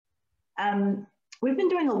We've been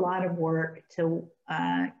doing a lot of work to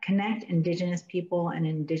connect Indigenous people and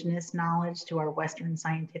Indigenous knowledge to our Western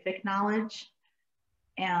scientific knowledge.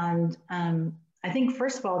 And I think,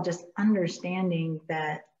 first of all, just understanding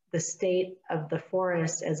that the state of the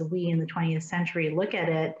forest as we in the 20th century look at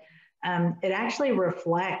it, it actually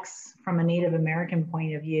reflects, from a Native American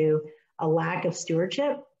point of view, a lack of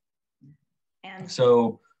stewardship. And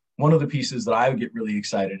so one of the pieces that I would get really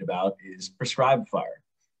excited about is prescribed fire,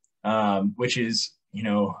 which is, you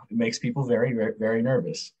know, it makes people very, very, very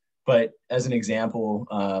nervous. But as an example,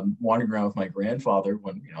 wandering around with my grandfather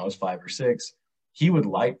when I was 5 or 6, he would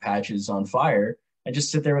light patches on fire and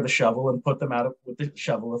just sit there with a shovel and put them out with the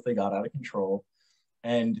shovel if they got out of control.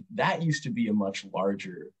 And that used to be a much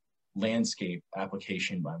larger landscape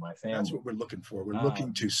application by my family. That's what we're looking for. We're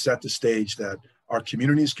looking to set the stage that our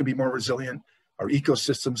communities can be more resilient, our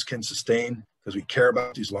ecosystems can sustain, because we care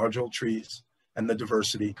about these large old trees and the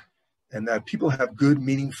diversity, and that people have good,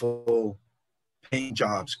 meaningful paying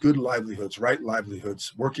jobs, good livelihoods, right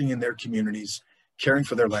livelihoods, working in their communities, caring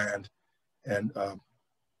for their land, and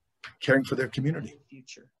caring for their community.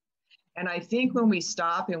 Future. And I think when we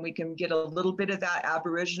stop and we can get a little bit of that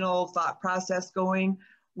Aboriginal thought process going,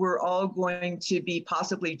 we're all going to be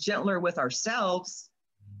possibly gentler with ourselves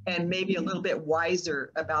and maybe a little bit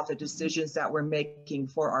wiser about the decisions that we're making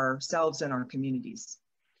for ourselves and our communities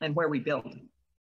and where we build.